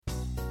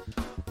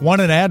Want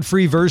an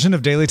ad-free version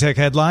of Daily Tech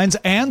Headlines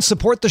and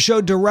support the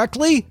show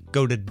directly?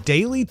 Go to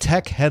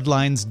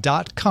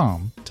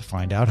dailytechheadlines.com to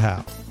find out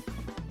how.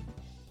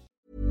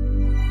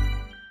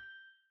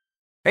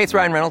 Hey, it's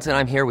Ryan Reynolds, and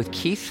I'm here with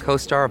Keith,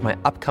 co-star of my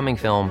upcoming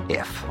film,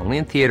 If, only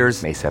in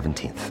theaters May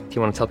 17th. Do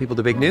you want to tell people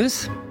the big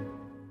news?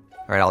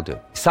 All right, I'll do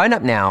it. Sign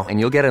up now and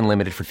you'll get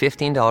unlimited for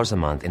 $15 a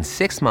month and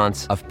 6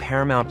 months of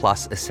Paramount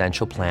Plus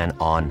Essential Plan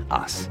on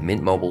us.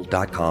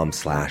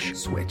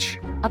 MintMobile.com/switch.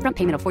 Upfront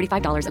payment of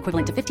 $45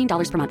 equivalent to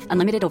 $15 per month.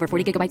 Unlimited over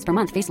 40 gigabytes per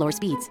month. Face lower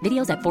speeds.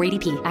 Videos at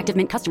 480p. Active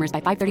Mint customers by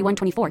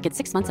 531.24 get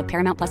 6 months of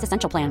Paramount Plus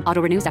Essential Plan. Auto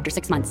renews after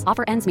 6 months.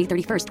 Offer ends May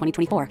 31st,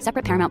 2024.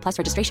 Separate Paramount Plus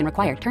registration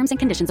required. Terms and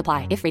conditions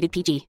apply if rated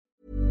PG.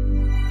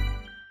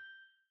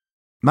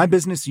 My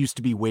business used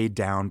to be weighed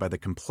down by the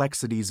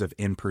complexities of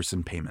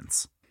in-person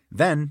payments.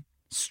 Then,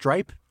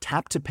 Stripe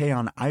Tap to Pay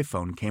on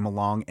iPhone came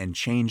along and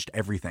changed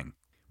everything.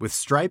 With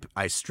Stripe,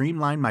 I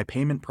streamlined my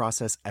payment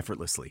process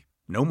effortlessly.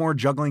 No more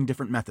juggling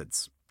different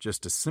methods.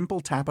 Just a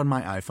simple tap on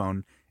my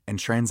iPhone and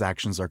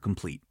transactions are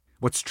complete.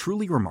 What's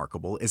truly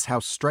remarkable is how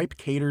Stripe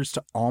caters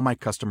to all my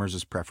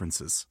customers'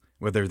 preferences.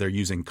 Whether they're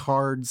using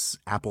cards,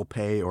 Apple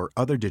Pay, or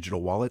other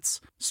digital wallets,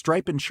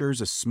 Stripe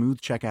ensures a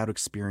smooth checkout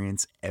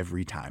experience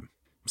every time.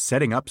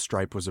 Setting up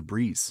Stripe was a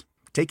breeze,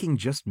 taking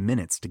just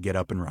minutes to get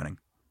up and running.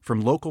 From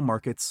local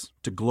markets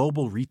to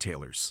global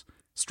retailers,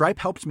 Stripe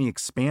helped me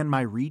expand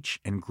my reach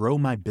and grow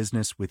my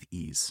business with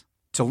ease.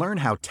 To learn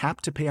how Tap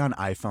to Pay on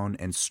iPhone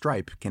and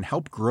Stripe can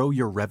help grow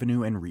your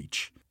revenue and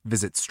reach,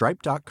 visit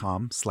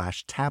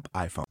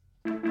stripe.com/tapiphone.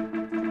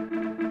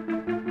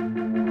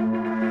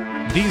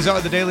 These are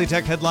the Daily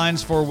Tech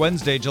Headlines for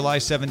Wednesday, July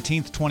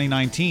 17th,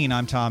 2019.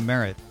 I'm Tom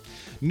Merritt.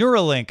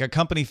 Neuralink, a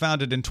company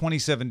founded in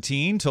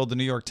 2017, told the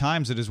New York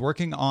Times it is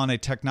working on a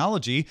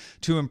technology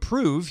to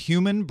improve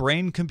human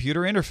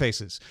brain-computer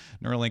interfaces.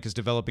 Neuralink is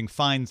developing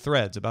fine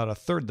threads, about a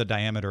third the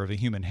diameter of a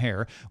human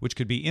hair, which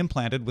could be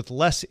implanted with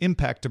less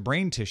impact to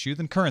brain tissue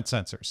than current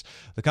sensors.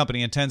 The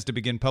company intends to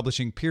begin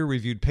publishing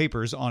peer-reviewed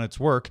papers on its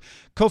work.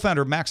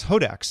 Co-founder Max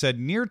Hodak said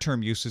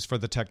near-term uses for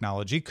the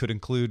technology could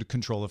include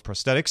control of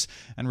prosthetics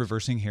and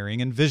reversing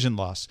hearing and vision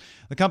loss.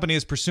 The company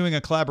is pursuing a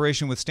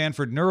collaboration with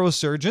Stanford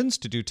neurosurgeons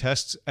to do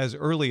tests as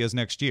early as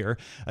next year.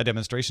 A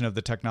demonstration of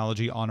the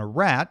technology on a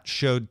rat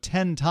showed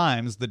 10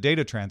 times the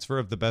data transfer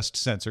of the best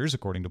sensors,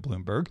 according to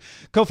Bloomberg.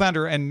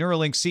 Co-founder and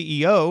Neuralink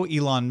CEO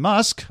Elon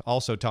Musk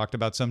also talked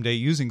about someday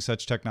using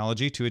such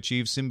technology to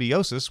achieve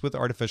symbiosis with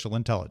artificial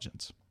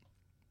intelligence.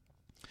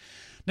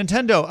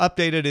 Nintendo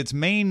updated its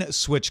main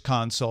Switch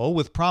console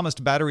with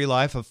promised battery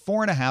life of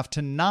 4.5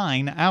 to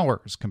 9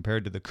 hours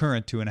compared to the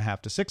current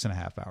 2.5 to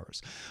 6.5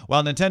 hours.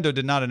 While Nintendo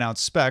did not announce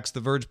specs,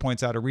 The Verge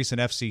points out a recent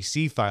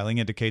FCC filing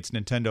indicates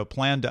Nintendo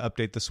planned to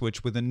update the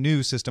Switch with a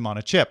new system on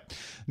a chip.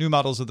 New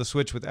models of the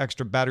Switch with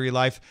extra battery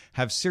life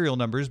have serial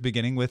numbers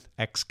beginning with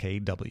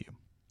XKW.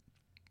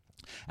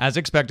 As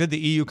expected, the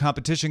EU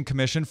Competition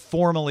Commission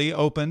formally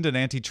opened an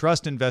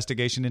antitrust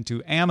investigation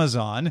into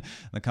Amazon.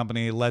 The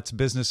company lets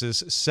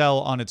businesses sell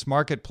on its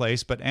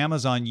marketplace, but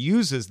Amazon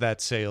uses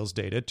that sales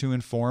data to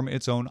inform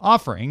its own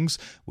offerings,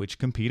 which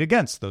compete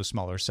against those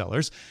smaller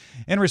sellers.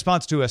 In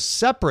response to a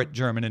separate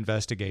German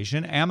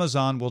investigation,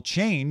 Amazon will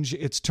change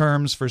its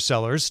terms for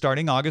sellers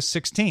starting August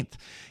 16th.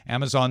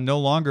 Amazon no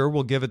longer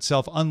will give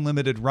itself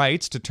unlimited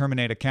rights to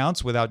terminate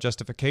accounts without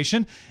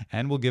justification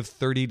and will give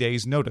 30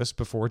 days notice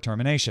before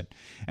termination.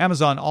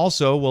 Amazon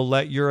also will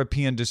let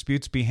European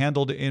disputes be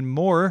handled in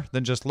more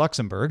than just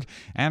Luxembourg,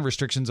 and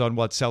restrictions on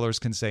what sellers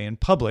can say in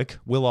public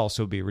will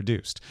also be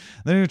reduced.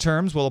 The new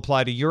terms will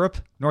apply to Europe,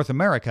 North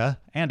America,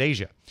 and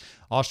Asia.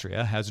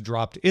 Austria has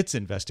dropped its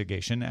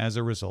investigation as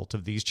a result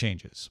of these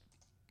changes.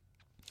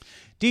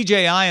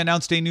 DJI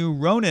announced a new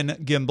Ronin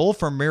gimbal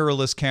for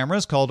mirrorless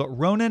cameras called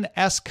Ronin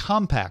S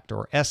Compact,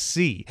 or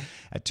SC.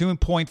 At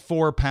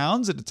 2.4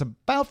 pounds, it's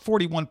about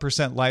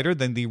 41% lighter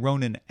than the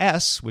Ronin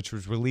S, which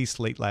was released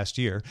late last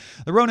year.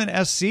 The Ronin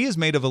SC is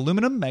made of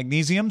aluminum,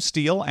 magnesium,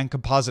 steel, and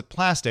composite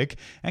plastic,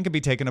 and can be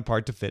taken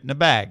apart to fit in a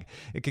bag.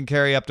 It can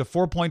carry up to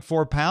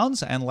 4.4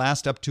 pounds and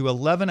last up to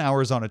 11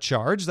 hours on a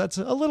charge. That's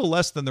a little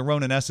less than the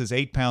Ronin S's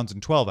 8 pounds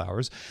and 12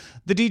 hours.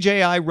 The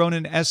DJI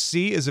Ronin SC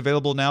is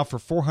available now for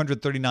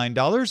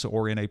 $439,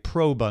 or in a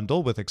Pro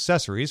bundle with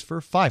accessories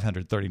for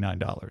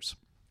 $539.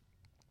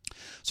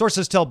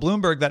 Sources tell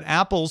Bloomberg that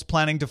Apple's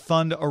planning to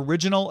fund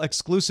original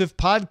exclusive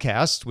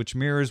podcasts, which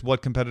mirrors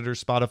what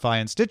competitors Spotify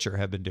and Stitcher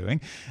have been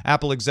doing.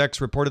 Apple execs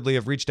reportedly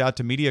have reached out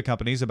to media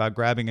companies about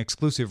grabbing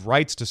exclusive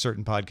rights to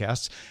certain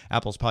podcasts.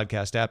 Apple's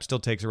podcast app still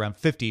takes around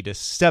 50 to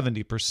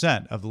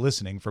 70% of the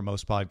listening for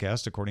most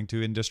podcasts, according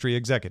to industry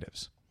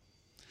executives.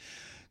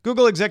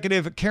 Google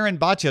executive Karen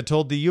Bhatia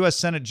told the U.S.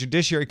 Senate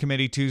Judiciary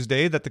Committee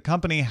Tuesday that the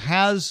company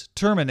has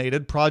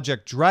terminated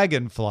Project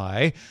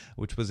Dragonfly,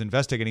 which was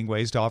investigating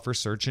ways to offer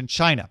search in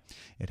China.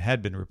 It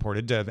had been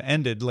reported to have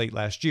ended late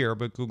last year,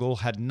 but Google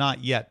had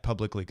not yet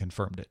publicly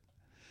confirmed it.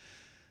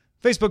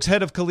 Facebook's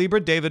head of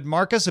Calibra, David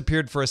Marcus,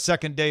 appeared for a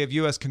second day of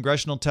U.S.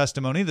 congressional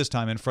testimony, this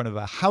time in front of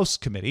a House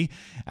committee.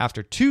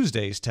 After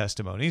Tuesday's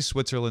testimony,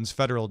 Switzerland's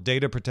Federal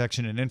Data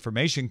Protection and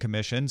Information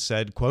Commission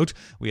said, quote,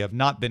 "We have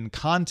not been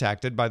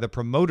contacted by the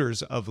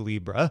promoters of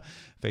Libra."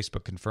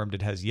 Facebook confirmed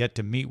it has yet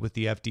to meet with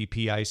the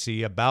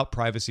FDPIC about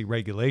privacy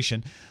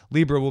regulation.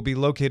 Libra will be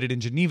located in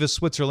Geneva,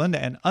 Switzerland,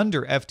 and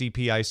under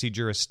FDPIC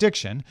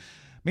jurisdiction.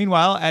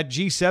 Meanwhile, at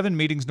G7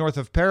 meetings north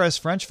of Paris,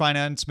 French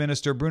Finance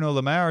Minister Bruno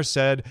Le Maire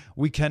said,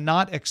 "We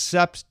cannot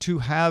accept to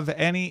have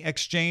any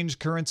exchange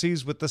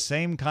currencies with the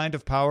same kind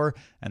of power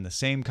and the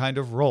same kind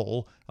of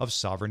role of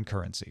sovereign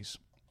currencies."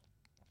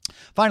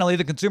 Finally,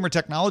 the Consumer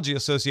Technology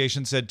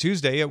Association said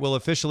Tuesday it will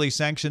officially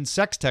sanction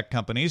sex tech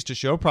companies to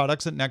show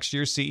products at next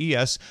year's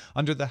CES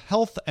under the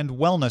health and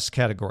wellness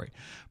category.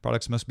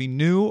 Products must be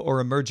new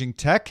or emerging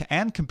tech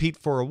and compete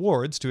for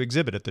awards to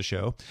exhibit at the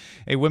show.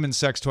 A women's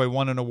sex toy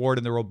won an award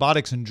in the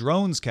robotics and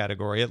drones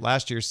category at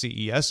last year's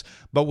CES,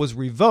 but was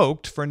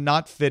revoked for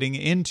not fitting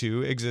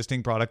into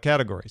existing product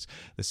categories.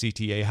 The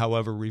CTA,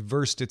 however,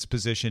 reversed its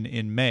position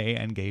in May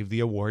and gave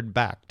the award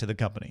back to the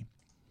company.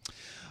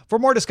 For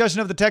more discussion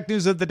of the tech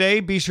news of the day,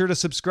 be sure to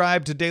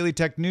subscribe to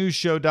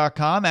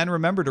dailytechnewsshow.com and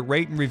remember to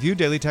rate and review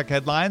Daily Tech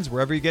Headlines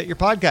wherever you get your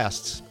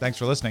podcasts. Thanks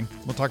for listening.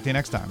 We'll talk to you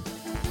next time.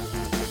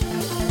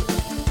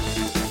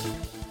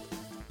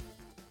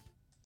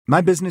 My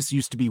business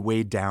used to be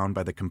weighed down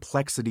by the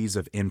complexities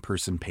of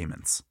in-person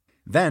payments.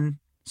 Then,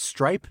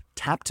 Stripe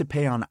Tap to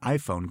Pay on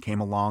iPhone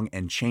came along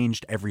and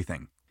changed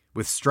everything.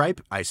 With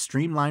Stripe, I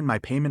streamlined my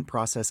payment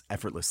process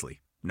effortlessly.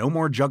 No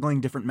more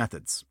juggling different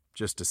methods.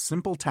 Just a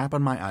simple tap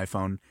on my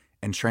iPhone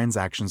and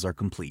transactions are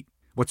complete.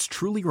 What's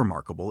truly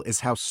remarkable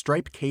is how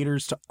Stripe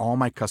caters to all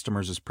my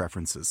customers'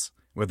 preferences.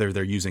 Whether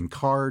they're using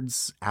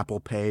cards, Apple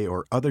Pay,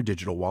 or other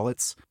digital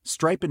wallets,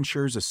 Stripe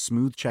ensures a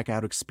smooth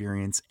checkout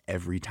experience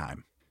every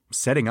time.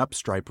 Setting up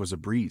Stripe was a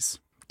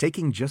breeze,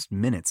 taking just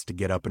minutes to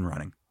get up and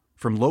running.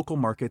 From local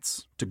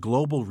markets to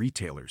global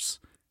retailers,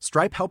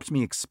 Stripe helped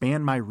me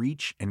expand my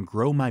reach and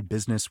grow my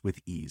business with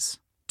ease.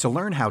 To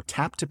learn how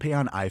Tap to Pay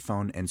on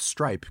iPhone and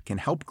Stripe can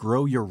help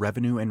grow your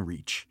revenue and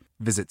reach,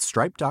 visit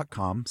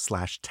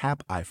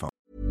stripe.com/tapiphone.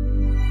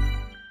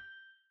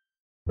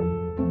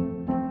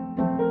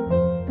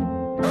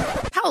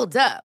 Hold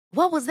up.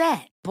 What was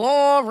that?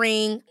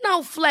 Boring.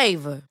 No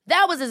flavor.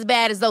 That was as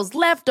bad as those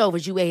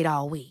leftovers you ate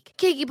all week.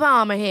 Keke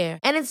Palmer here,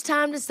 and it's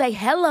time to say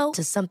hello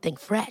to something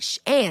fresh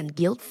and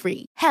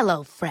guilt-free.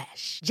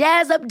 HelloFresh.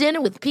 Jazz up dinner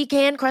with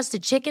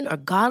pecan-crusted chicken or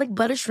garlic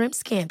butter shrimp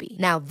scampi.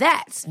 Now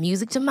that's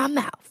music to my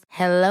mouth.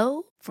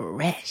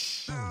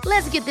 HelloFresh.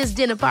 Let's get this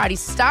dinner party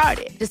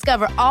started.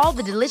 Discover all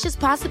the delicious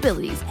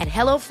possibilities at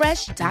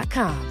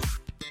HelloFresh.com.